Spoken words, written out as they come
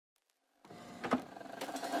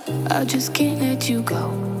I just can't let you go.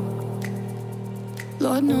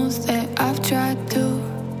 Lord knows that I've tried to.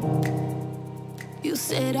 You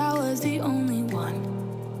said I was the only one.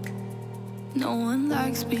 No one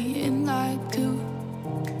likes being lied to.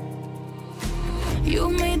 You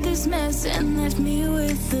made this mess and left me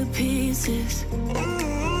with the pieces.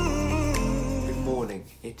 Good morning.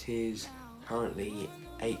 It is currently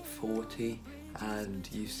 8:40 and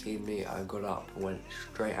you've seen me. I got up and went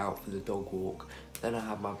straight out for the dog walk. Then I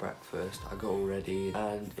had my breakfast, I got all ready,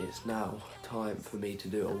 and it's now time for me to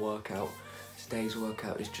do a workout. Today's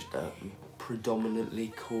workout is just a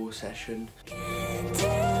predominantly core session. Can't do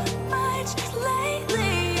much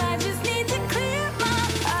lately. I just need to clear my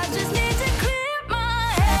head. I just need to clear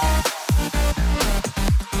my head.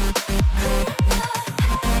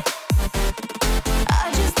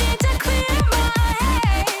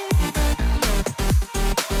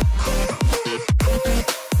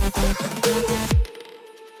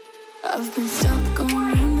 I've been stuck on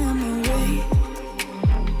your memory,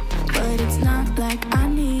 but it's not like I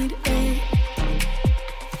need it.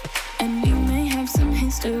 And we may have some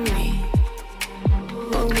history,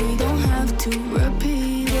 but we don't have to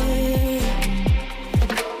repeat it.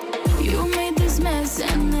 You made this mess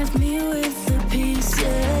and left me with the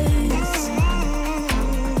pieces.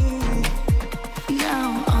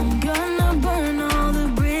 Now I'm gonna burn all the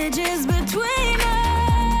bridges between us.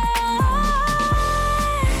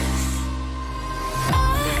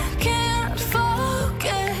 I can't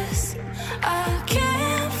focus, I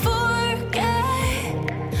can't forget.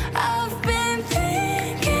 I've been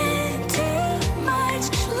thinking too much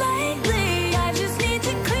lately. I just need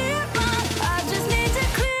to clear my head. I just need to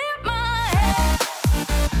clear my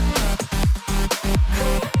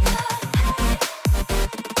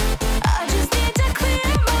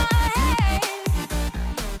head.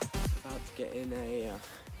 About to get in a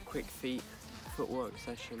quick footwork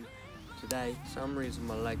session today. For some reason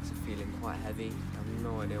my legs are feeling quite heavy. I have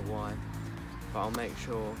no idea why, but I'll make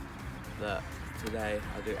sure that today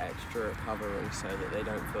I do extra recovery so that they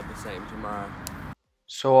don't feel the same tomorrow.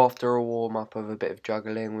 So after a warm up of a bit of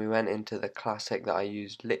juggling, we went into the classic that I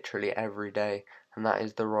use literally every day, and that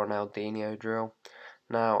is the Ronaldinho drill.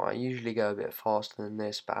 Now I usually go a bit faster than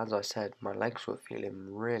this, but as I said, my legs were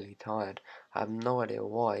feeling really tired. I have no idea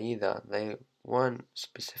why either. They weren't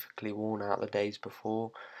specifically worn out the days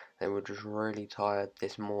before, they were just really tired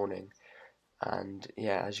this morning. And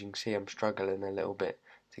yeah, as you can see, I'm struggling a little bit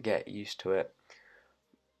to get used to it.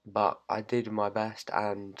 But I did my best,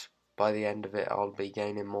 and by the end of it I'll be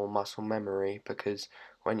gaining more muscle memory, because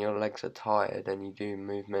when your legs are tired and you do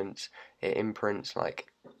movements, it imprints like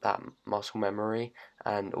that muscle memory,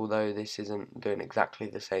 and although this isn't doing exactly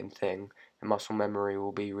the same thing, the muscle memory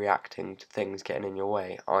will be reacting to things getting in your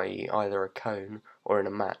way, i.e. either a cone or in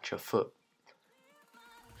a match a foot.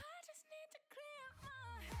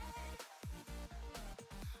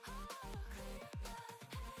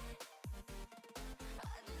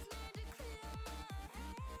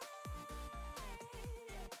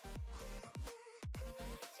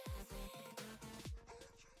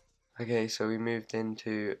 Okay, so we moved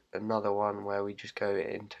into another one where we just go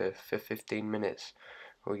into for 15 minutes,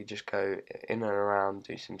 where we just go in and around,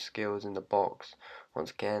 do some skills in the box. Once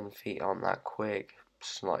again, feet aren't that quick,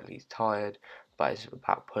 slightly tired, but it's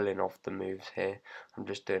about pulling off the moves here. I'm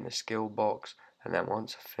just doing a skill box, and then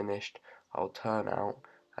once I've finished, I'll turn out,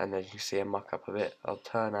 and as you see I muck up a bit, I'll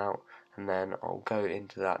turn out, and then I'll go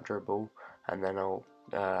into that dribble, and then I'll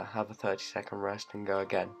have a 30-second rest and go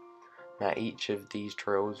again. Now each of these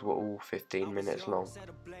drills were all 15 minutes long.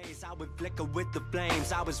 I would flicker with the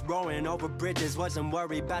flames. I was roaring over bridges, wasn't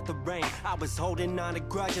worried about the rain. I was holding on to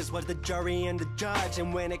grudges, was the jury and the judge.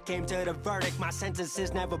 And when it came to the verdict, my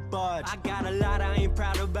sentences never budged. I got a lot I ain't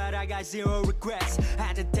proud of, but I got zero regrets.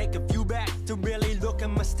 Had to take a few back to really look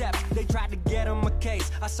at my steps. They tried to get on my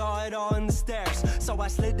case, I saw it all in the stairs. So I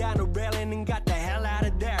slid down the railing and got the hell out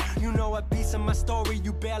of there. You know a piece of my story,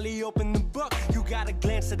 you barely opened the book. You got a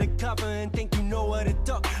glance at the cover and think you know what it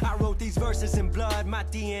took. I wrote these verses in blood, my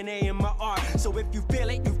DNA and my art. So if you feel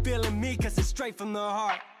it, you feeling me, cause it's straight from the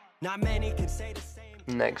heart. Not many can say the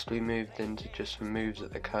same. Next we moved into just some moves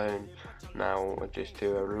at the cone. Now we'll just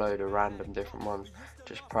do a load of random different ones,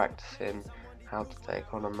 just practicing how to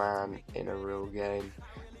take on a man in a real game.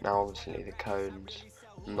 Now obviously the cone's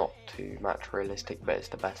not too much realistic, but it's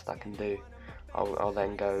the best I can do. I'll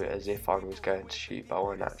then go as if I was going to shoot, but I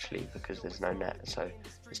won't actually because there's no net, so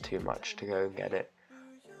it's too much to go and get it.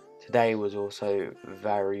 Today was also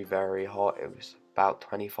very, very hot. It was about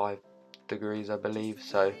 25 degrees, I believe,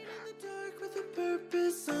 so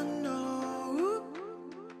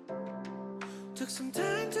took some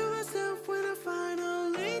time to myself when I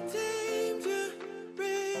finally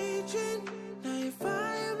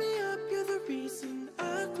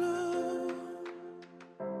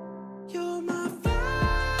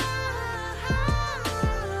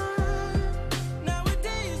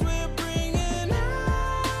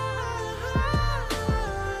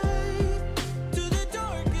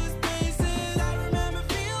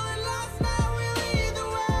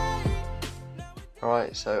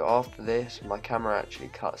Right, so after this, my camera actually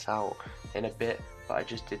cuts out in a bit, but I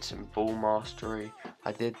just did some ball mastery.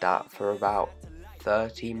 I did that for about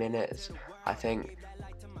 30 minutes, I think,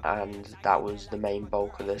 and that was the main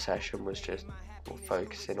bulk of the session, was just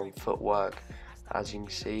focusing on footwork. As you can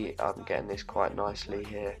see, I'm getting this quite nicely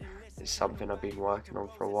here. It's something I've been working on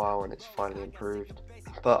for a while and it's finally improved.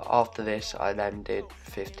 But after this, I then did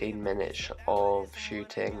 15 minutes of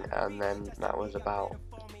shooting, and then that was about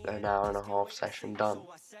an hour and a half session done.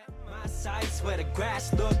 My sights where the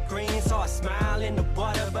grass looked green, saw a smile in the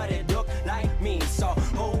water, but it looked like me. Saw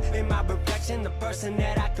hope in my reflection, the person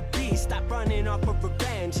that I could be. Stop running off of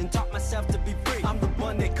revenge and taught myself to be free. I'm the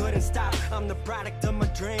one they couldn't stop, I'm the product of my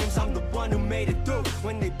dreams. I'm the one who made it through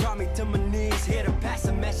when they brought me to my knees. Here to pass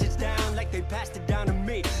a message down like they passed it down to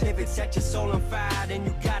me. If it set your soul on fire, then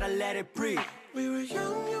you gotta let it breathe. We were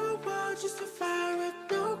young, you were wild, just a fire with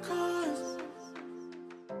no cause.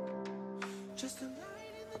 Just a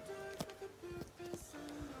light in the dark with a purpose.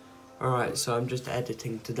 Alright, so I'm just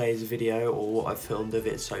editing today's video, or what I've filmed of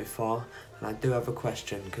it so far, and I do have a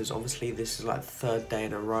question, because obviously this is like the third day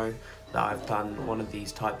in a row that I've done one of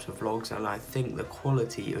these types of vlogs, and I think the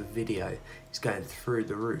quality of video is going through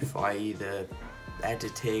the roof, i.e. the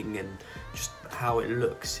editing and just how it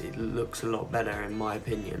looks a lot better in my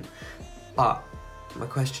opinion. But my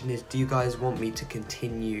question is, do you guys want me to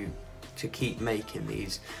continue to keep making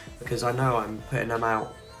these? Because I know I'm putting them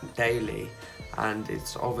out daily and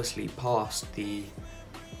it's obviously past the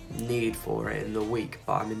need for it in the week,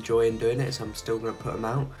 but I'm enjoying doing it, so I'm still going to put them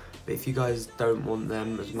out. But if you guys don't want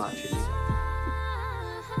them as much as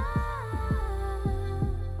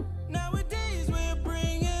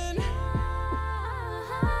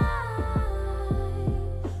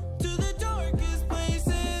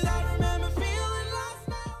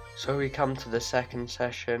So we come to the second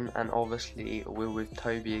session, and obviously we're with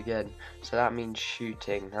Toby again, so that means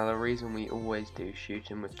shooting. Now the reason we always do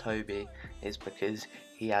shooting with Toby is because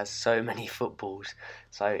he has so many footballs,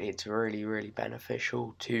 so it's really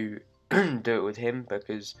beneficial to do it with him,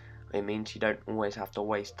 because it means you don't always have to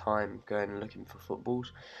waste time going and looking for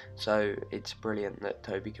footballs. So it's brilliant that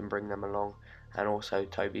Toby can bring them along, and also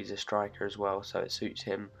Toby's a striker as well, so it suits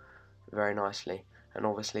him very nicely. And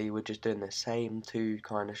obviously we're just doing the same two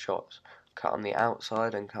kind of shots, cut on the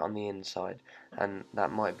outside and cut on the inside, and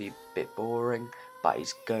that might be a bit boring, but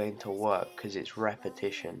it's going to work because it's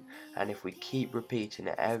repetition, and if we keep repeating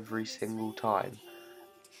it every single time,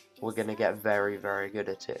 we're going to get very good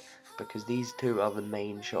at it, because these two are the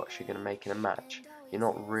main shots you're going to make in a match. You're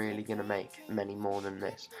not really going to make many more than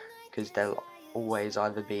this, because they'll always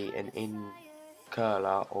either be an in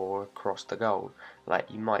curler or across the goal. Like,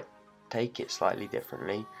 you might take it slightly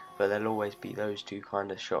differently, but there'll always be those two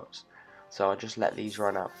kind of shots. So I'll just let these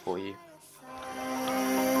run out for you.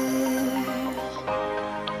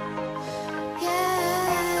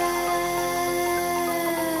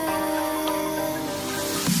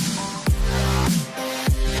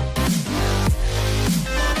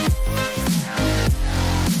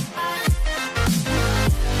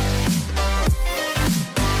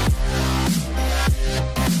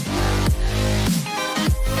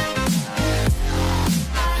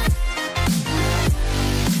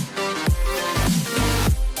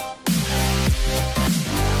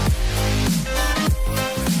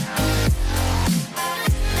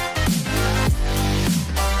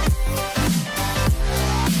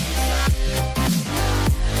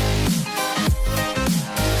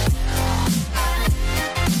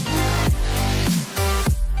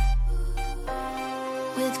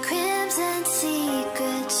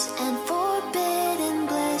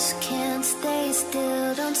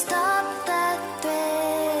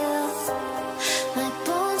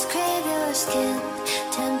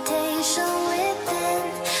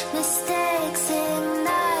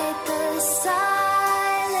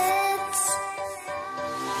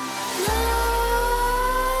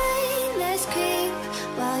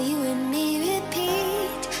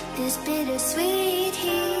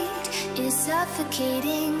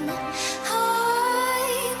 Suffocating,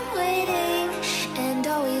 I'm waiting and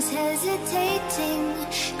always hesitating.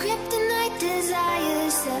 Kryptonite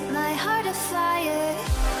desires set my heart afire.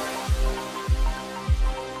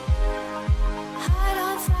 Heart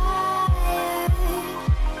on fire.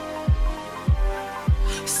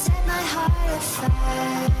 Set my heart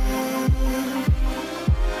afire.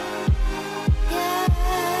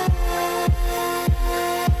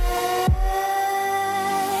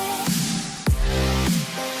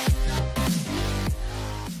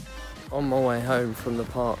 On my way home from the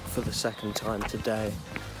park for the second time today,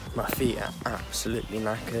 my feet are absolutely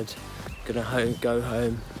knackered. Gonna go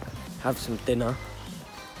home, have some dinner,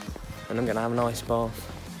 and I'm gonna have an ice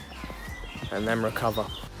bath and then recover.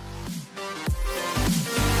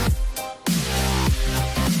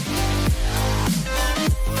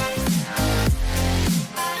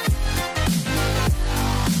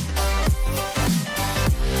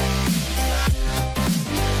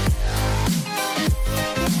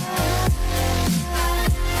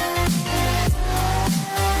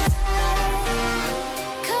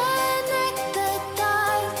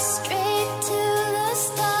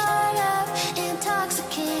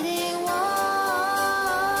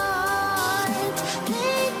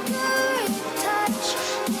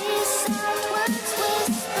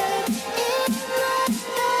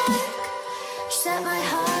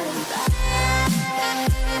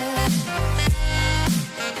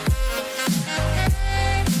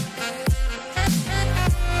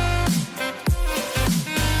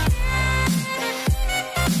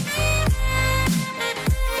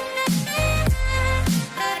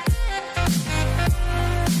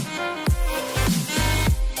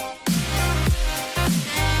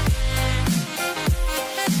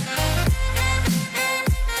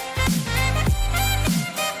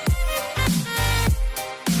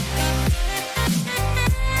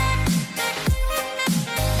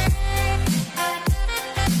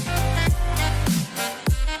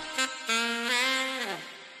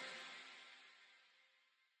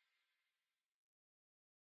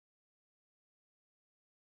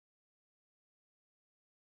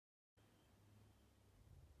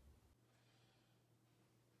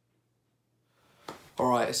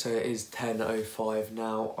 Alright, so it is 10:05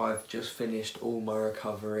 now. I've just finished all my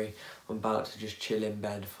recovery. I'm about to just chill in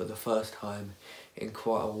bed for the first time in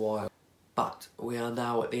quite a while. But we are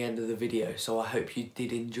now at the end of the video, so I hope you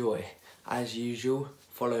did enjoy. As usual,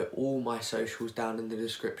 follow all my socials down in the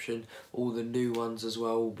description. All the new ones as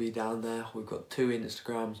well will be down there. We've got 2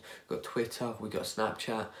 Instagrams, we've got Twitter, we've got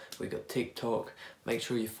Snapchat, we've got TikTok. Make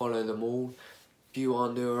sure you follow them all. If you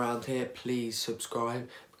are new around here, please subscribe,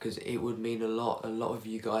 because it would mean a lot. A lot of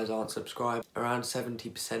you guys aren't subscribed. Around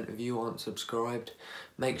 70% of you aren't subscribed.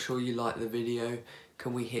 Make sure you like the video.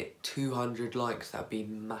 Can we hit 200 likes? That'd be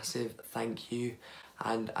massive. Thank you.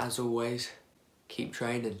 And as always, keep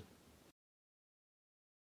training.